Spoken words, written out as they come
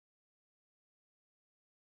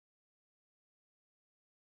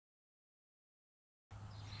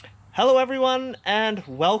Hello everyone and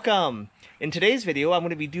welcome! In today's video I'm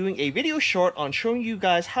going to be doing a video short on showing you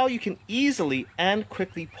guys how you can easily and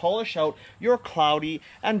quickly polish out your cloudy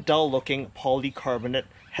and dull looking polycarbonate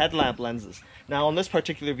headlamp lenses. Now on this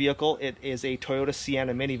particular vehicle it is a Toyota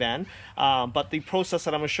Sienna minivan, but the process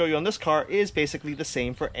that I'm going to show you on this car is basically the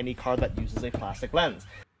same for any car that uses a plastic lens.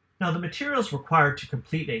 Now the materials required to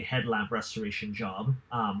complete a headlamp restoration job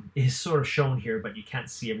is sort of shown here, but you can't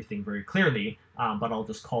see everything very clearly, but I'll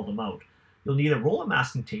just call them out. You'll need a roll of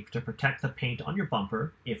masking tape to protect the paint on your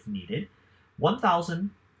bumper if needed,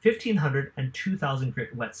 1,000, 1,500, and 2,000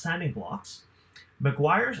 grit wet sanding blocks,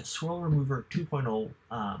 Meguiar's Swirl Remover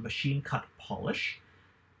 2.0 machine cut polish,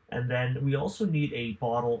 and then we also need a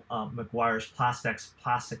bottle of Meguiar's Plastex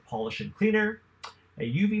plastic polish and cleaner, a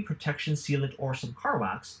UV protection sealant or some car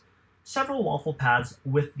wax, several waffle pads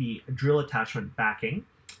with the drill attachment backing,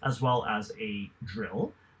 as well as a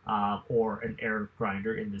drill or an air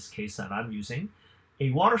grinder in this case that I'm using, a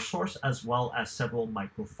water source, as well as several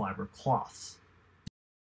microfiber cloths.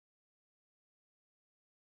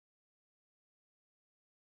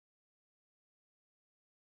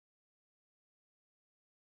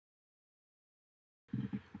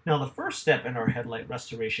 Now the first step in our headlight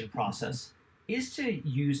restoration process is to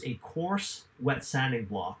use a coarse wet sanding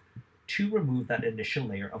block to remove that initial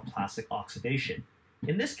layer of plastic oxidation.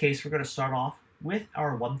 In this case, we're going to start off with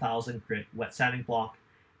our 1,000 grit wet sanding block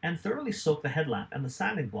and thoroughly soak the headlamp and the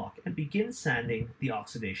sanding block and begin sanding the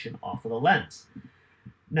oxidation off of the lens.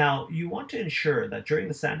 Now, you want to ensure that during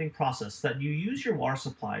the sanding process that you use your water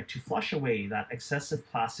supply to flush away that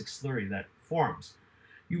excessive plastic slurry that forms.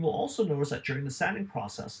 You will also notice that during the sanding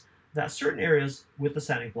process that certain areas with the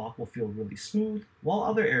sanding block will feel really smooth, while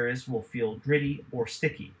other areas will feel gritty or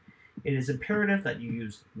sticky. It is imperative that you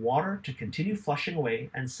use water to continue flushing away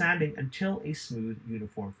and sanding until a smooth,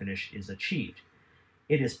 uniform finish is achieved.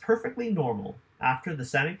 It is perfectly normal after the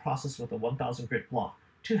sanding process with a 1,000 grit block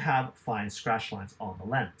to have fine scratch lines on the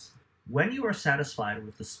lens. When you are satisfied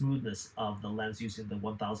with the smoothness of the lens using the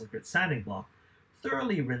 1,000 grit sanding block,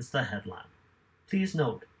 thoroughly rinse the headlamp. Please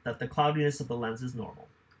note that the cloudiness of the lens is normal.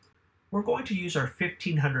 We're going to use our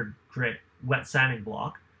 1,500 grit wet sanding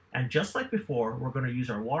block, and just like before, we're going to use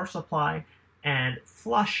our water supply and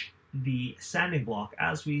flush the sanding block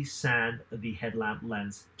as we sand the headlamp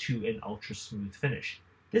lens to an ultra smooth finish.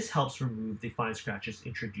 This helps remove the fine scratches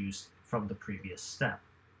introduced from the previous step.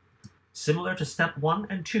 Similar to step 1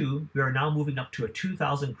 and 2, we are now moving up to a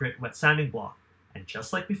 2,000 grit wet sanding block. And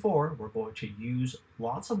just like before, we're going to use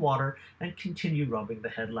lots of water and continue rubbing the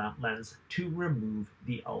headlamp lens to remove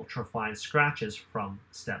the ultra-fine scratches from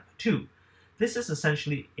step 2. This is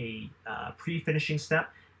essentially a pre-finishing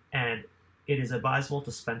step, and it is advisable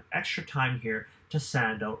to spend extra time here to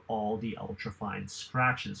sand out all the ultra-fine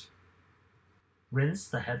scratches. Rinse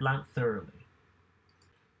the headlamp thoroughly.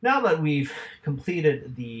 Now that we've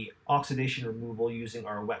completed the oxidation removal using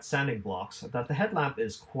our wet sanding blocks, that the headlamp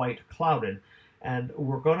is quite clouded, and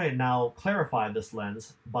we're going to now clarify this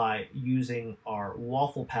lens by using our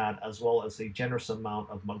waffle pad as well as a generous amount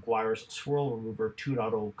of Meguiar's Swirl Remover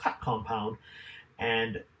 2.0 cut compound,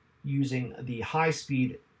 and using the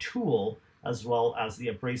high-speed tool as well as the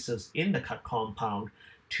abrasives in the cut compound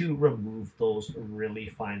to remove those really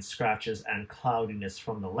fine scratches and cloudiness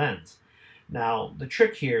from the lens. Now, the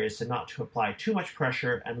trick here is not to apply too much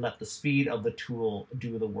pressure and let the speed of the tool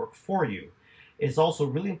do the work for you. It's also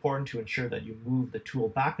really important to ensure that you move the tool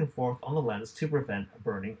back and forth on the lens to prevent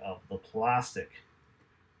burning of the plastic.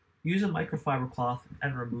 Use a microfiber cloth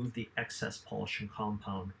and remove the excess polishing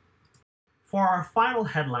compound. For our final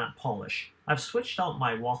headlamp polish, I've switched out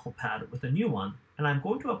my waffle pad with a new one, and I'm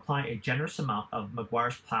going to apply a generous amount of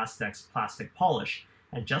Meguiar's Plastex plastic polish,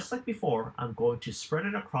 and just like before, I'm going to spread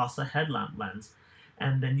it across the headlamp lens,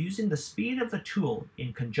 and then using the speed of the tool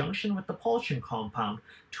in conjunction with the polishing compound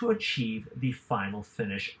to achieve the final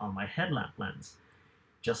finish on my headlamp lens.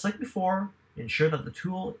 Just like before, ensure that the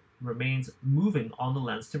tool remains moving on the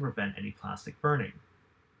lens to prevent any plastic burning.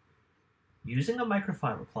 Using a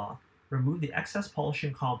microfiber cloth, remove the excess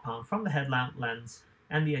polishing compound from the headlamp lens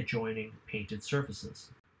and the adjoining painted surfaces.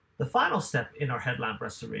 The final step in our headlamp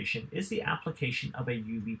restoration is the application of a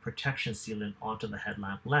UV protection sealant onto the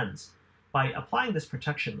headlamp lens. By applying this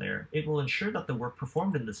protection layer, it will ensure that the work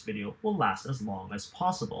performed in this video will last as long as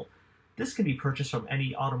possible. This can be purchased from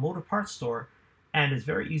any automotive parts store and is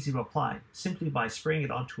very easy to apply, simply by spraying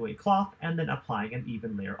it onto a cloth and then applying an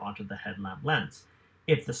even layer onto the headlamp lens.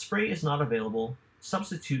 If the spray is not available,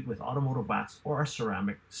 substitute with automotive wax or a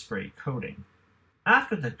ceramic spray coating.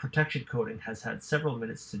 After the protection coating has had several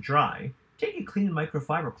minutes to dry, take a clean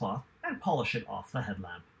microfiber cloth and polish it off the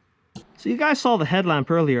headlamp. So you guys saw the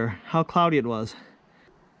headlamp earlier, how cloudy it was.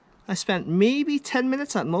 I spent maybe 10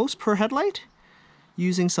 minutes at most per headlight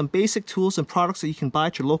using some basic tools and products that you can buy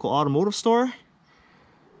at your local automotive store.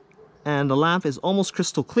 And the lamp is almost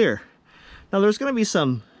crystal clear. Now there's going to be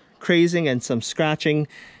some crazing and some scratching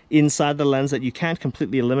inside the lens that you can't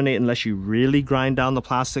completely eliminate unless you really grind down the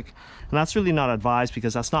plastic. And that's really not advised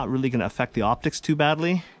because that's not really going to affect the optics too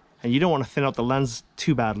badly. And you don't want to thin out the lens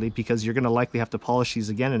too badly because you're going to likely have to polish these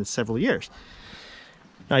again in several years.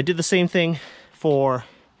 Now I did the same thing for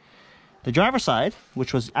the driver's side,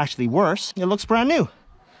 which was actually worse. It looks brand new.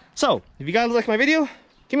 So if you guys like my video,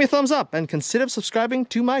 give me a thumbs up and consider subscribing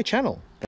to my channel.